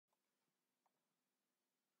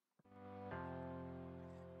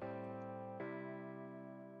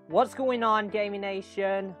What's going on, Gaming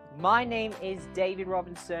Nation? My name is David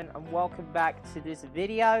Robinson and welcome back to this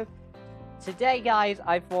video. Today guys,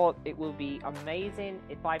 I thought it would be amazing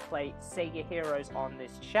if I play Sega Heroes on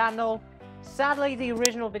this channel. Sadly, the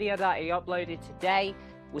original video that I uploaded today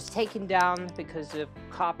was taken down because of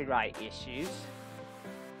copyright issues.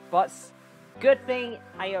 But good thing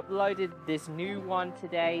I uploaded this new one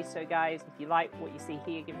today. So guys, if you like what you see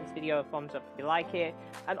here, give this video a thumbs up if you like it.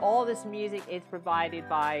 And all this music is provided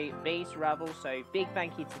by Bass Rebels, so big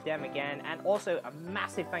thank you to them again. And also a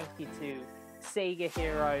massive thank you to Sega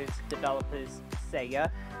Heroes developers,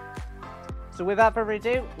 Sega. So without further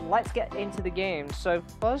ado, let's get into the game. So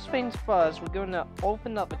first things first, we're going to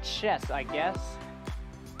open up a chest, I guess.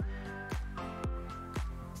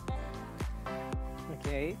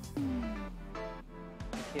 Okay.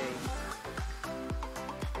 Okay.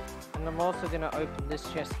 And I'm also going to open this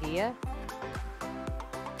chest here.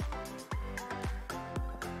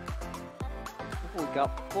 We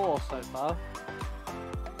got 4 so far.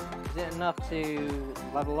 Is it enough to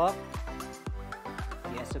level up?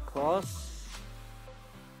 Yes, of course.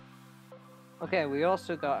 Okay, we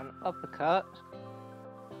also got an uppercut.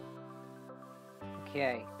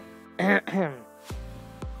 Okay.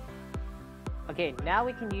 Okay, now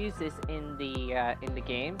we can use this in the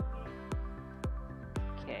game.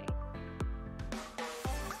 Okay.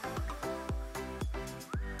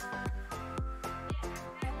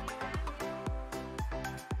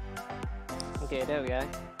 Okay, there we go.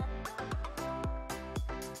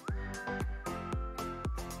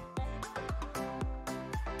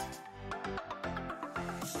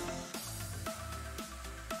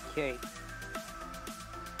 Okay.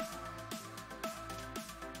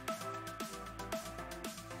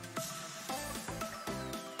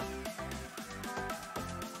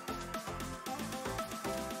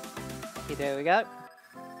 Okay, there we go.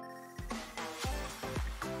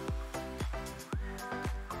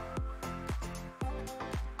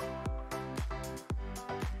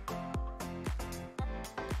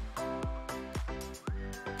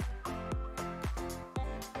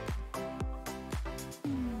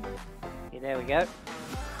 Okay, there we go.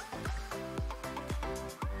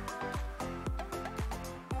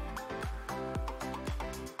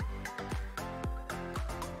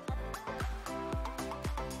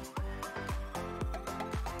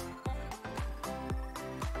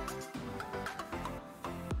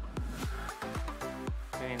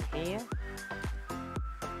 In here.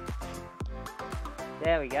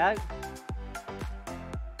 There we go.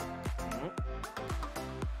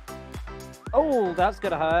 Oh, that's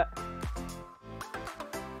gonna hurt.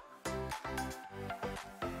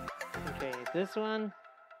 Okay, this one.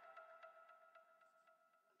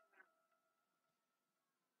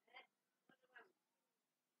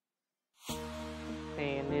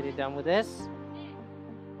 Okay, I'm nearly done with this.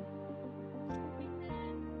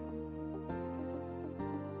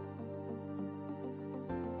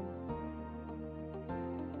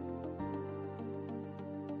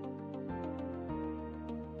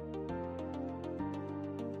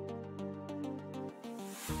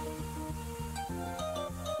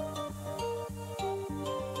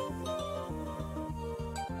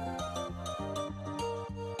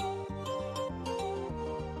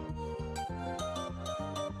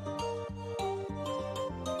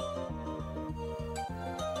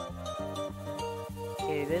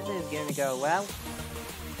 Okay, this is gonna go well.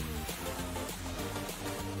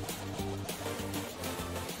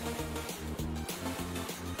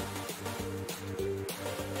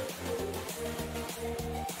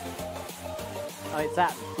 Oh, it's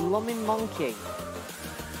that blooming monkey.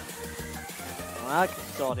 Well, I can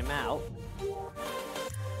sort him out.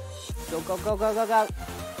 Go, go, go, go, go, go.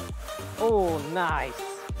 Oh, nice.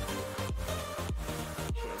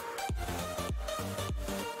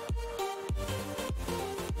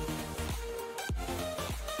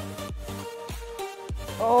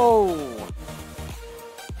 Oh!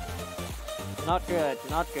 Not good,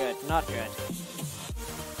 not good, not good.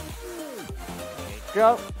 Okay,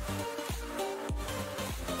 go.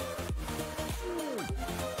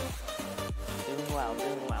 Doing well,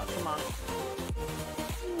 come on.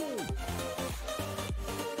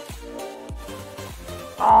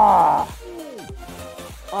 Ah!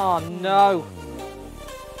 Oh no!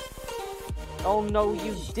 Oh no,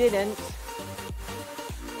 you didn't!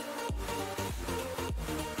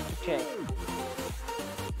 Okay.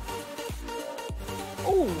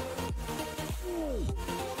 Oh!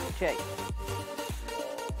 Okay.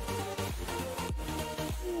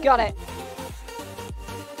 Got it!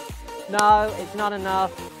 No, it's not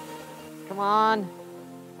enough. Come on.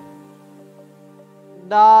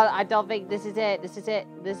 No, I don't think this is it. This is it.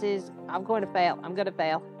 I'm going to fail. I'm going to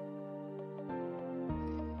fail.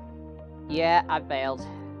 Yeah, I failed.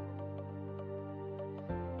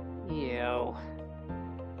 Ew.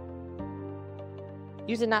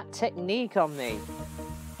 Using that technique on me.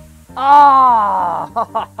 Oh!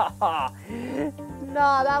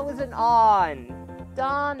 No, that wasn't on.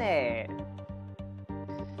 Darn it.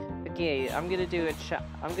 Okay, I'm gonna do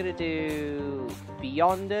I'm gonna do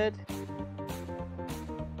Beyonded.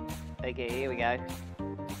 Okay, here we go.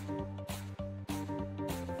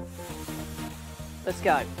 Let's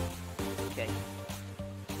go. Okay.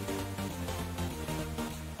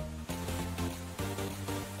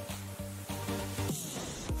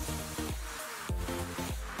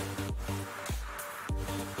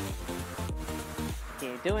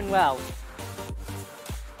 Okay, doing well.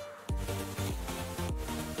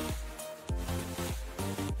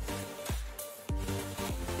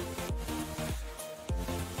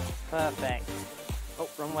 Perfect. Oh,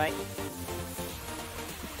 wrong way.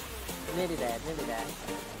 Nearly there, nearly there.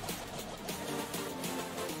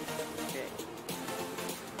 Okay.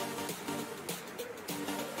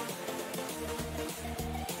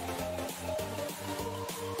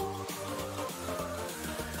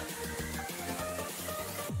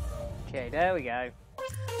 Okay, there we go.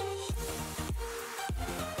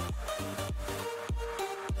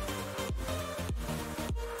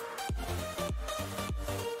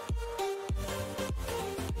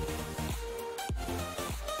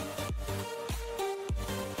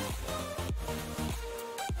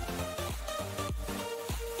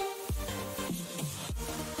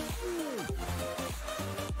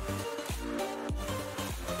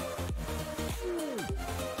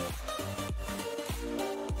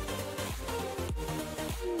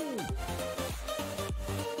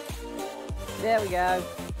 There we go.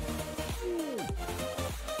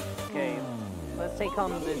 Okay, let's take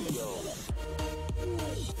on this.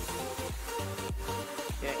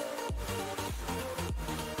 Okay.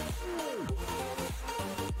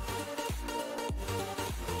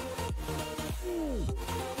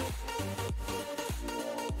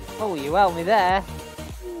 Oh, you held me there.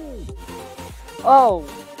 Oh!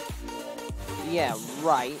 Yeah,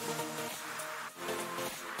 right.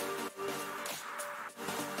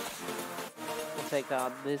 We'll take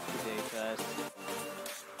out this to do first.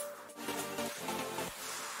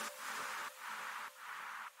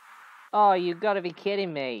 Oh, you gotta be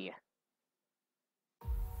kidding me.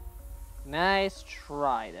 Nice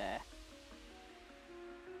try there.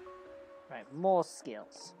 Right, more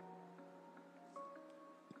skills.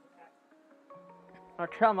 Oh,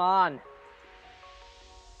 come on.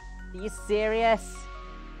 Are you serious?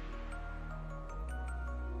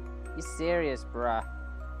 You serious, bruh?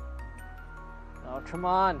 Oh, come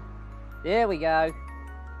on. There we go.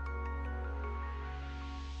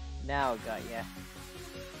 Now I got ya.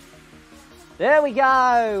 There we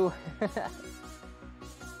go!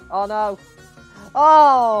 Oh no.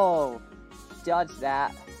 Oh! Dodge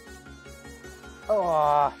that.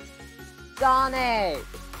 Oh! Darn it!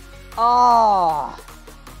 Oh!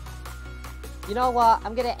 You know what?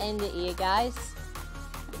 I'm gonna end it here, guys.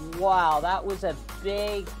 Wow, that was a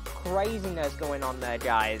big craziness going on there,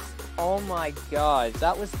 guys. Oh my god,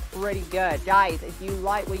 that was pretty good. Guys, if you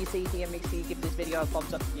like what you see here, make sure you give this video a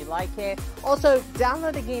thumbs up if you like it. Also,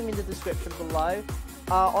 download the game in the description below.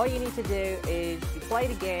 All you need to do is you play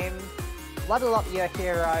the game, level up your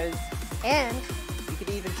heroes, and you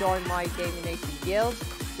can even join my Gaming Nation guild,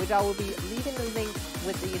 which I will be leaving the link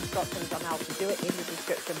with the instructions on how to do it in the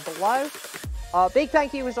description below. Big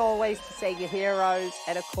thank you as always to SEGA Heroes,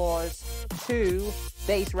 and of course to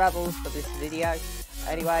Bass Rebels for this video.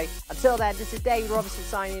 Anyway, until then, this is David Robinson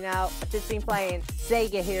signing out. I've just been playing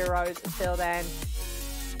SEGA Heroes. Until then,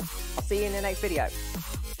 I'll see you in the next video.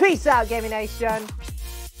 Peace out, Gaming Nation.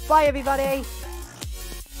 Bye, everybody.